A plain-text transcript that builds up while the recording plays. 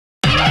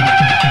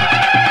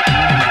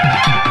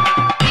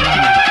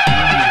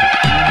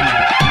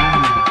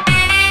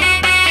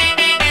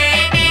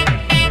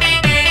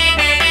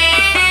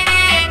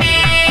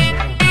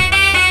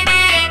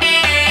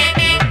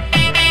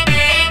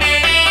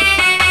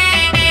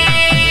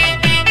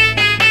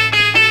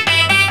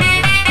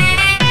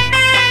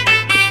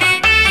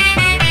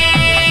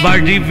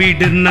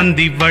வழிவிடு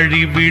நந்தி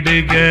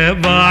வழிவிடுக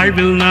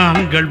வாழ்வில்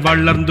நாங்கள்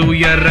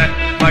வளர்ந்துயர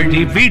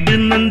வழிவிடு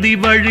நந்தி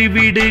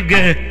வழிவிடுக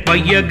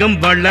வையகம்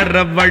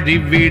வளர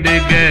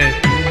வழிவிடுக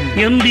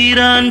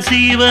எம்பிரான்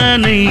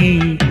சிவனை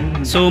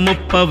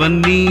சுமப்பவன்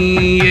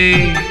நீயே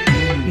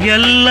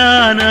எல்லா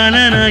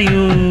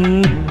நலனையும்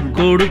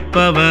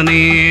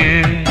கொடுப்பவனே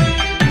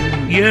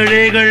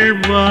ஏழைகள்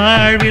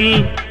வாழ்வில்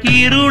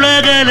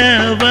இருளகல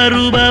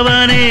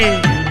வருபவனே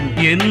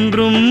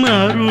என்றும்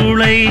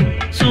அருளை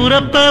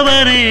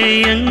சுரப்பவனே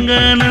எங்க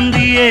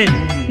நந்தியே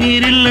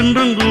நீரில்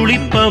என்றும்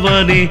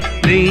குளிப்பவனே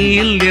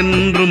நெய்யில்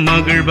என்றும்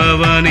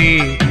மகிழ்பவனே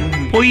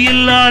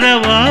பொய்யில்லாத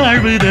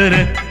வாழ்வு தர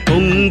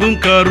பொங்கும்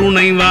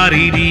கருணை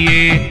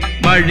வாரிதியே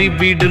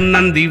வழிவிடு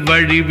நந்தி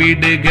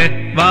வழிவிடுக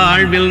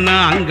வாழ்வில்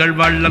நாங்கள்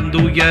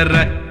வளர்ந்துயர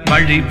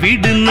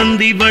வழிவிடு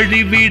நந்தி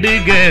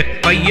வழிவிடுக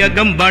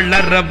வையகம்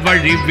வளர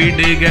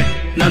வழிவிடுக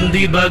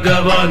நந்தி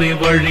பகவானை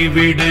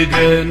வழிவிடுக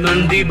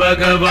நந்தி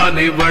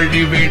பகவானை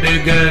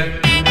வழிவிடுக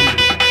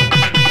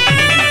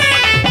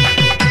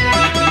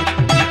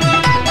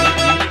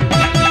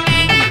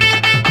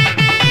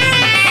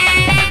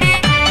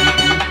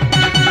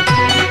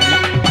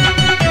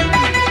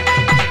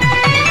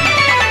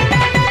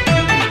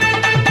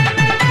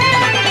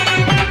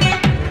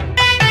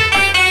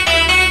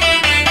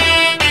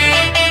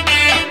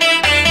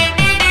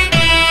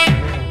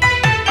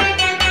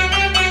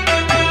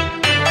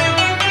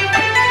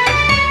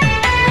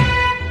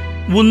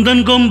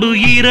உந்தன் கொம்பு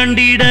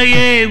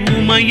இரண்டிடையே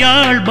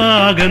உமையாள்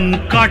பாகன்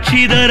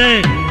காட்சி தர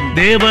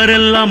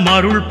தேவரெல்லாம்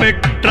அருள்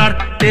பெற்றார்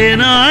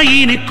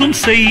தேனாயினிக்கும்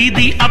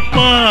செய்தி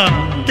அப்பா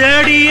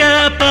தேடிய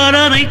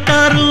பலனை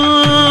தரும்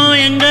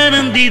எங்க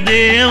நந்தி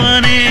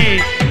தேவனே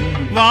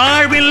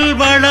வாழ்வில்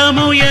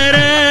வளமுயர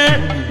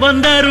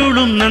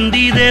வந்தருளும்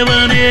நந்தி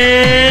தேவனே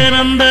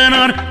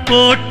நந்தனார்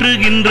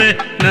போற்றுகின்ற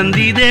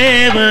நந்தி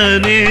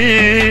தேவனே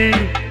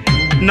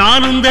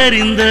நானும்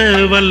தெரிந்த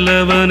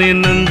வல்லவனே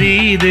நந்தி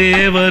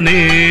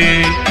தேவனே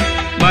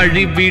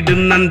வழிவிடு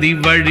நந்தி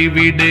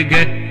வழிவிடுக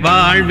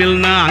வாழ்வில்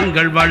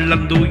நாங்கள்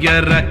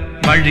வளர்ந்துயர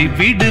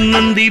வழிவிடு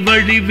நந்தி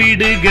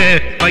வழிவிடுக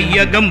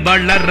வையகம்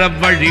வளர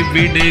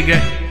வழிவிடுக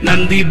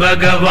நந்தி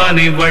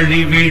பகவானை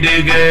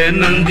வழிவிடுக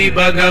நந்தி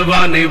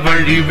பகவானை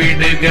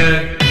வழிவிடுக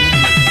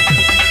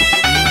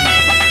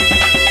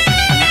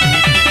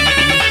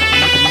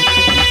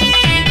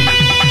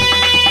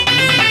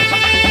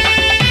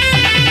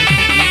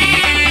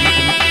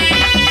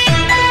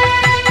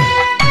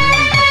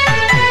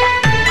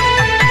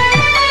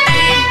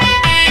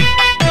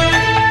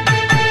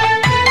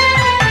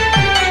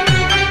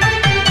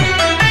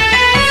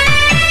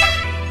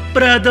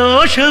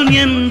பிரதோஷம்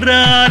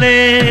என்றாலே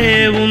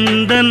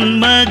உந்தன்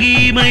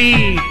மகிமை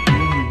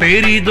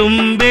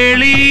பெரிதும்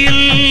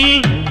வெளியில்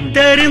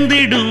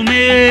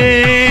தெரிந்திடுமே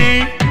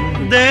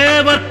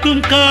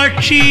தேவர்க்கும்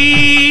காட்சி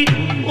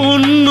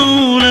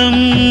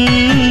உன்னூலம்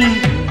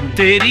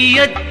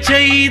தெரியச்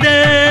செய்த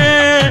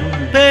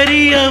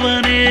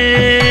பெரியவனே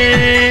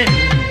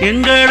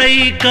எங்களை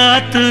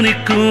காத்து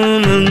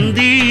நிற்கும்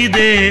நந்தி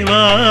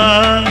தேவா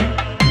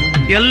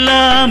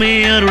எல்லாமே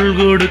அருள்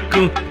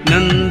கொடுக்கும்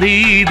நந்தி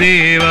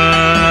தேவா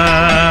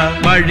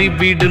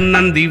வழிவிடு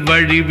நந்தி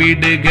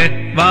வழிவிடுக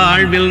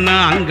வாழ்வில்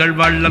நாங்கள்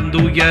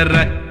வளர்ந்துயர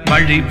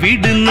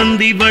வழிவிடு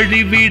நந்தி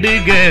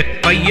வழிவிடுக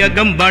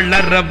வையகம்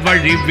வளர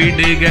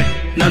வழிவிடுக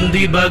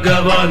நந்தி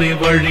பகவானை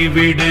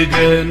வழிவிடுக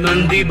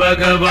நந்தி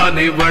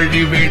பகவானை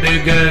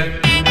வழிவிடுக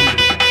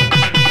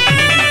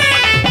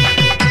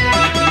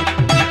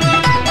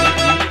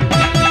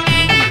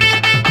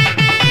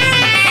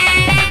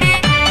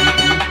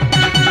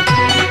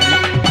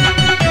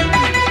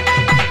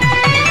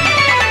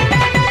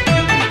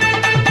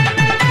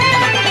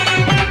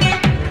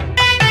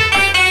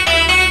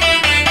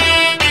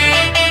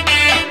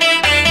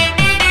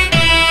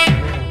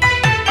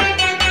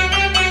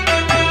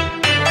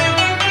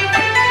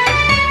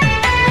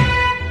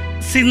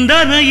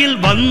சிந்தனையில்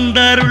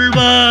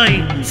வந்தருள்வாய்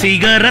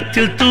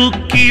சிகரத்தில்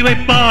தூக்கி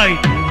வைப்பாய்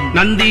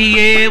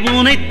நந்தியே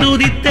உனை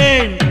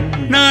துதித்தேன்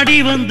நாடி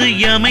வந்து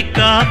எமை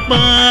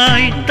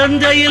காப்பாய்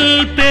தஞ்சையில்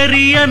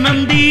பெரிய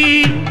நந்தி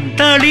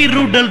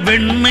தளிருடல்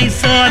வெண்ணை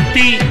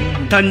சாத்தி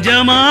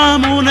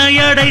தஞ்சமாமுனையடைந்தேன்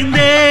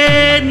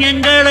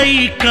எங்களை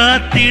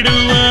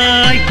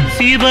காத்திடுவாய்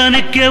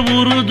சிவனுக்கே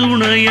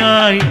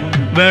உறுதுணையாய்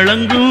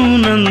விளங்கும்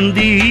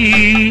நந்தி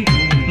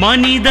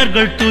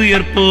மனிதர்கள்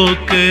துயர்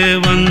போக்க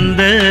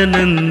வந்த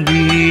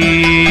நந்தி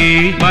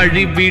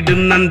வழிவிடு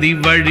நந்தி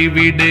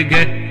வழிவிடுக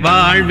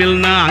வாழ்வில்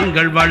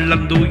நாங்கள்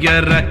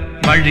வளர்ந்துயர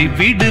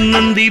வழிவிடு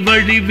நந்தி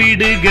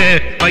வழிவிடுக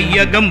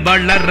வையகம்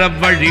வளர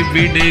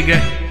வழிவிடுக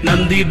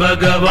நந்தி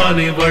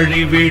பகவானை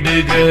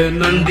வழிவிடுக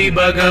நந்தி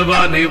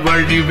பகவானை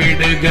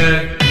வழிவிடுக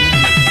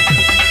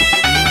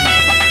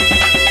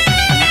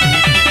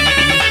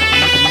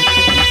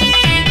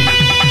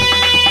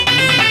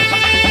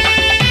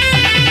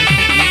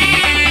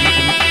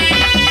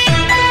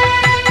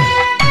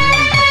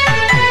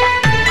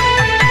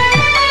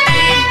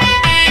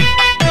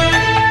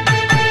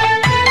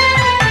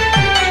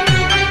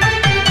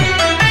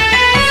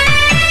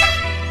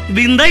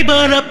சிந்தை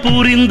பல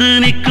புரிந்து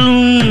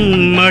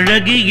நிற்கும்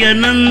அழகிய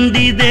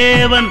நந்தி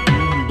தேவன்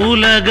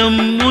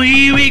உலகம்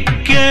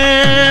உய்விக்க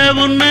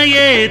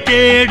உன்னையே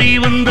தேடி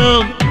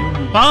வந்தோம்.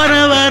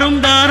 வானவரும்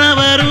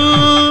தானவரும்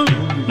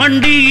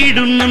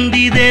மண்டியிடும்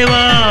நந்தி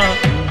தேவா,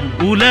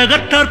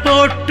 உலகத்தார்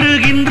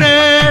போற்றுகின்ற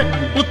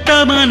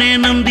உத்தமனே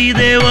நந்தி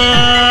தேவா,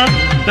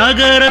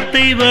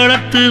 நகரத்தை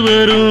வளர்த்து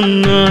வரும்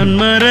நான்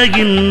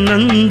மறையின்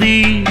நந்தி,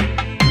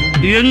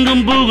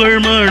 எங்கும் புகழ்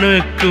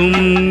மணக்கும்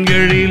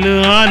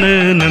எழிலான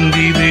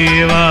நந்தி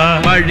தேவா.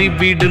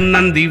 வழிவிடு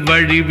நந்தி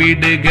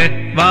வழிவிடுக,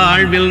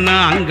 வாழ்வில்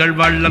நாங்கள்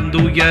வள்ளம்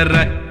துயர.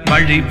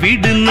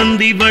 வழிவிடு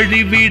நந்தி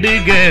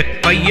வழிவிடுக,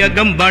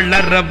 பையகம்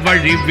வளர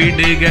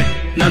வழிவிடுக.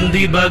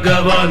 நந்தி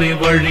பகவானை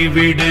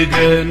வழிவிடுக,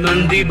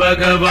 நந்தி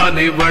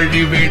பகவானை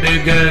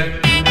வழிவிடுக.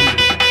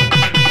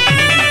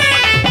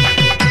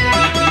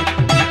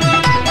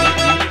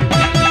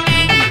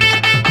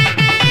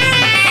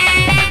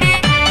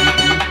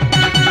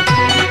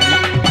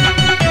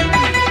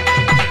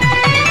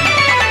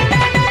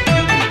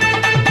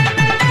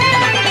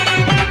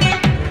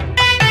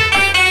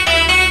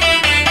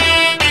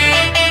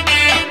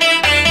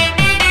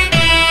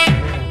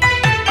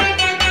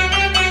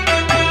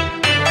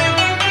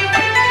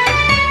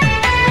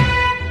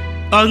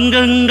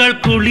 அங்கங்கள்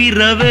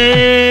குளிரவே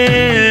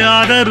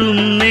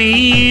அதரும்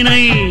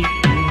நெய்யினை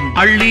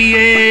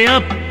அள்ளியே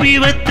அப்பி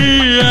வைத்து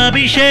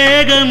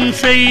அபிஷேகம்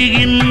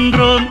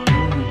செய்கின்றோம்.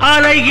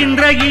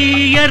 அலைகின்ற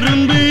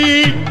ஈயரும்பு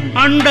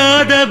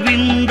அண்டாத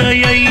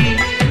விந்தையை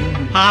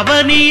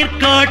அவநீர்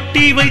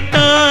காட்டி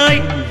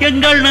வைத்தாய்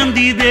எங்கள்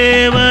நந்தி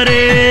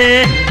தேவரே.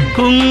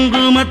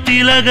 குங்கும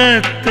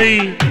திலகத்தை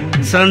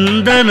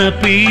சந்தன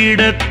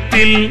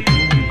பீடத்தில்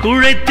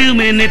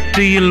குழைத்துமே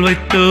நெற்றியில்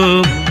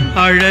வைத்தோம்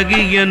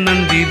அழகிய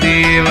நந்தி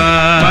தேவா.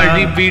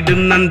 வழிவிடு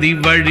நந்தி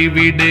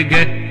வழிவிடுக,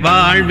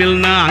 வாழ்வில்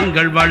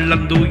நாங்கள்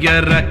வள்ளம்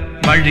துயர.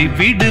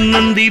 வழிவிடு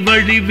நந்தி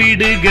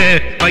வழிவிடுக,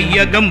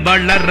 பையகம்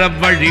வளர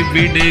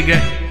வழிவிடுக.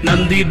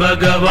 நந்தி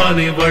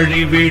பகவானை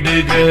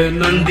வழிவிடுக,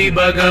 நந்தி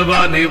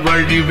பகவானை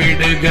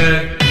வழிவிடுக.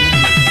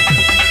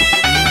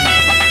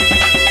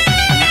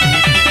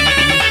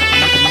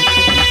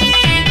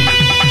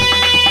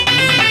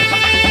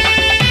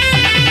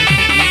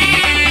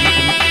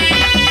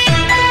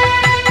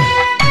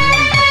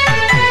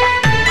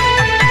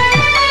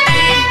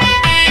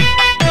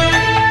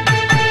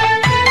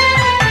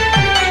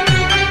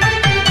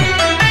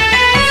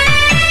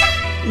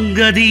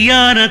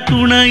 கதியான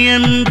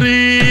துணையென்று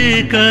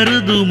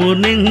கருதுமோ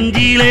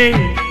நெஞ்சிலே,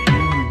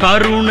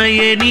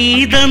 கருணையை நீ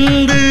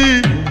தந்து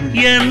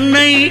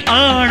என்னை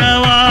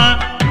ஆளவா.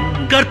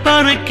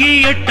 கற்பனைக்கு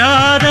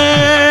எட்டாத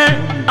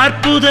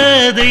அற்புத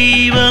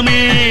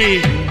தெய்வமே,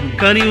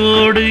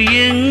 கனிவோடு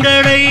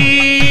எங்களை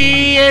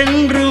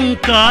என்றும்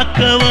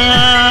காக்கவா.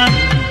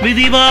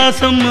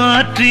 விதிவாசம்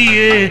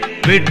மாற்றியே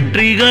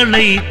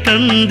வெற்றிகளை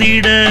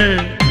தந்திட,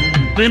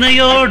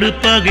 வினையோடு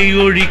பகை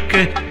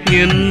ஒழிக்க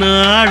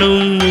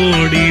என்னாலும்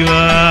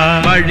ஓடிவா.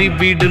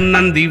 வழிவிடு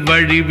நந்தி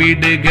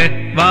வழிவிடுக,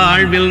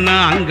 வாழ்வில்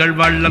நாங்கள்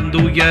வள்ளம்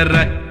துயர.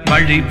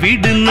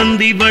 வழிவிடு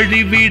நந்தி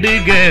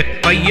வழிவிடுக,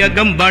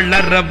 பையகம்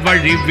வளர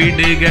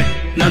வழிவிடுக.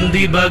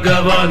 நந்தி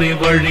பகவானை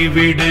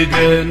வழிவிடுக,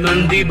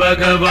 நந்தி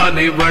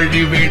பகவானை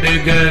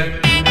வழிவிடுக.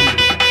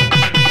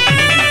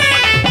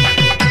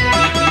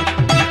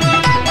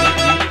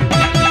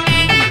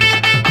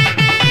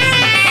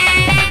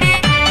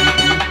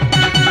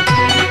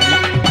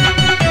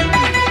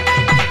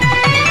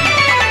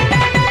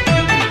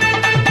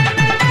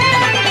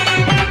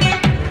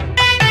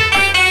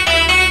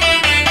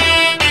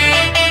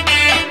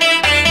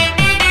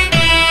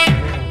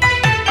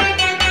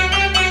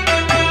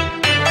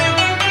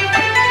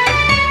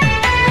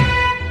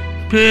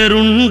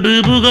 பேருண்டு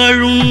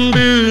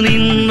புகழுண்டு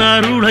நின்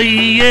அருளை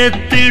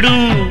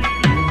ஏத்திடும்,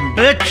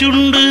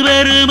 பேச்சுண்டு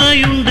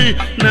பெருமையுண்டு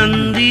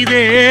நந்தி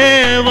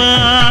தேவா.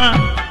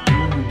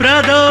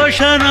 பிரதோஷ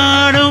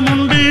நாடும்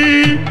உண்டு,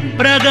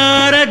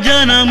 பிரகார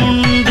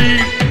ஜனமுண்டு,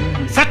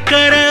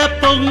 சக்கர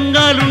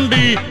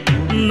பொங்கலுண்டு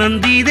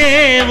நந்தி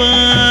தேவா.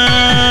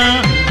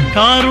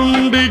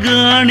 தாருண்டு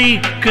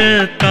காணிக்க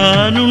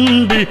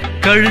தானுண்டு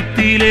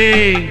கழுத்திலே,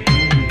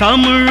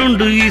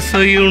 தமிழுண்டு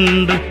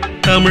இசையுண்டு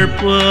தமிழ்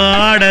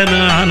பாட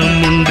நானும்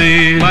உண்டு.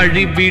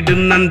 வழிவிடு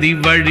நந்தி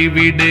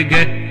வழிவிடுக,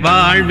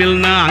 வாழ்வில்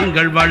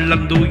நாங்கள்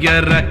வள்ளம்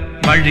துயர.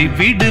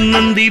 வழிவிடு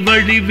நந்தி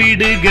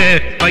வழிவிடுக,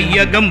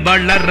 பையகம்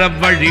வளர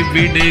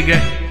வழிவிடுக.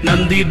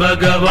 நந்தி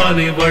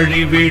பகவானை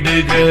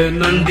வழிவிடுக,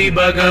 நந்தி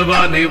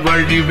பகவானை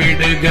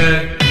வழிவிடுக.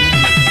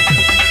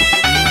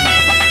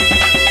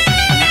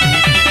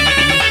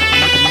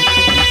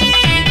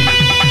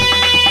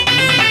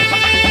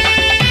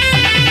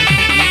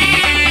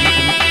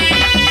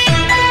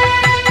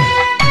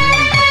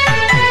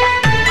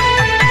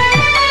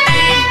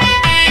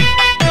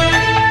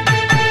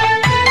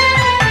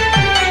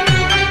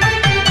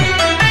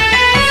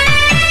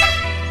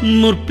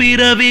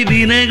 முற்பிறவி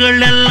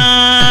வினைகள்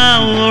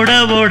எல்லாம் ஓட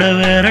ஓட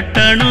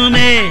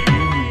விரட்டணுமே,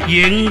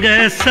 எங்க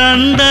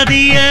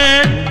சந்ததிய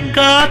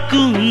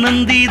காக்கும்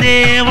நந்தி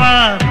தேவா.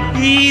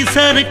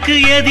 ஈசனுக்கு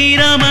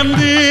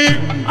எதிரமர்ந்து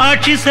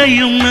ஆட்சி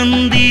செய்யும்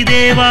நந்தி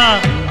தேவா,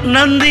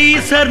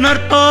 நந்தீசர்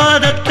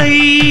நற்பாதத்தை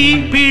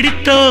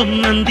பிடித்தோம்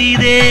நந்தி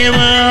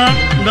தேவா.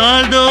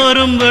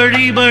 நாள்தோறும்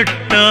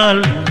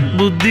வழிபட்டால்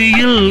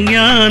புத்தியில்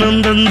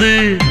ஞானம் தந்து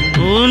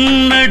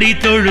உன்னடி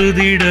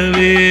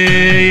தொழுதிடவே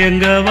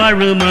எங்க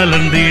வாழ்வு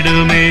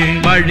மலர்ந்திடுமே.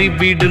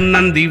 வழிவிடு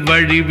நந்தி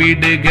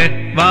வழிவிடுக,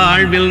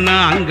 வாழ்வில்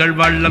நாங்கள்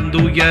வள்ளம்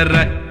துயர.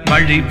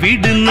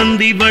 வழிவிடு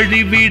நந்தி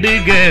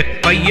வழிவிடுக,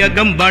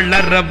 பையகம்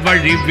வளர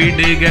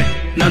வழிவிடுக.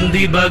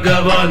 நந்தி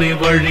பகவானை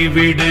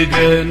வழிவிடுக,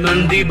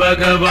 நந்தி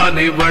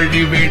பகவானை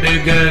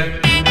வழிவிடுக.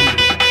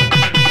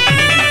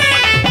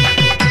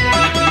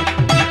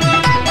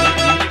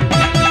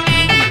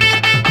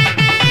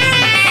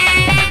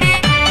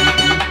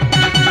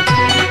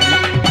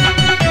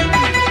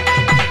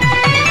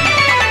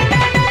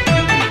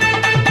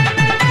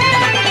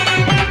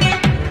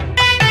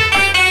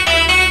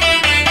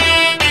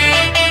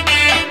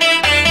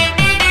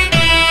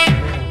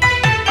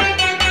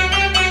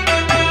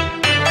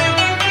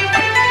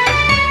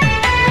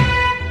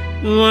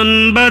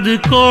 ஒன்பது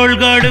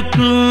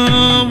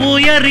கோள்களுக்கும்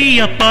உயரிய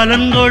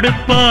பலன்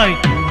கொடுப்பாய்,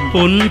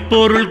 பொன்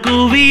பொருள்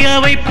குவிய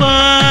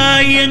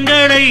வைப்பாய்,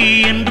 எங்களை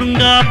என்றும்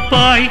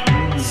காப்பாய்.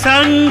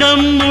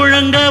 சங்கம்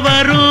முழங்க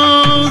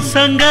வரும்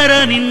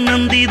சங்கரனின்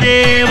நந்தி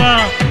தேவா,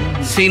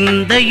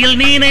 சிந்தையில்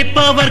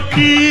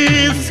நினைப்பவர்க்கு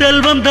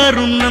செல்வம்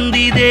தரும்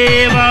நந்தி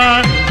தேவா.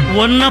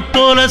 ஒன்ன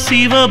போல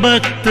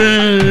சிவபக்த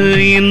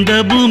இந்த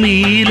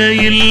பூமியில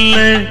இல்ல,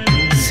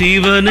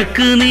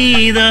 சிவனுக்கு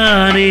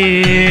நீதானே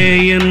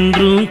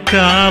என்றும்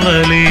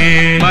காவலே.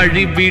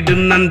 வழிவிடு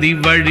நந்தி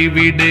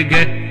வழிவிடுக,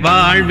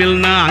 வாழ்வில்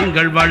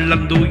நாங்கள்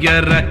வள்ளம்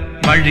துயர.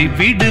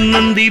 வழிவிடு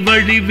நந்தி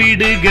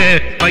வழிவிடுக,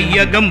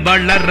 பையகம்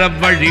வளர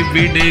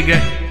வழிவிடுக.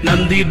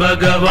 நந்தி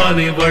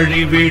பகவானை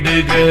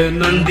வழிவிடுக,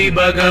 நந்தி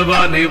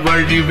பகவானை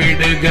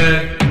வழிவிடுக.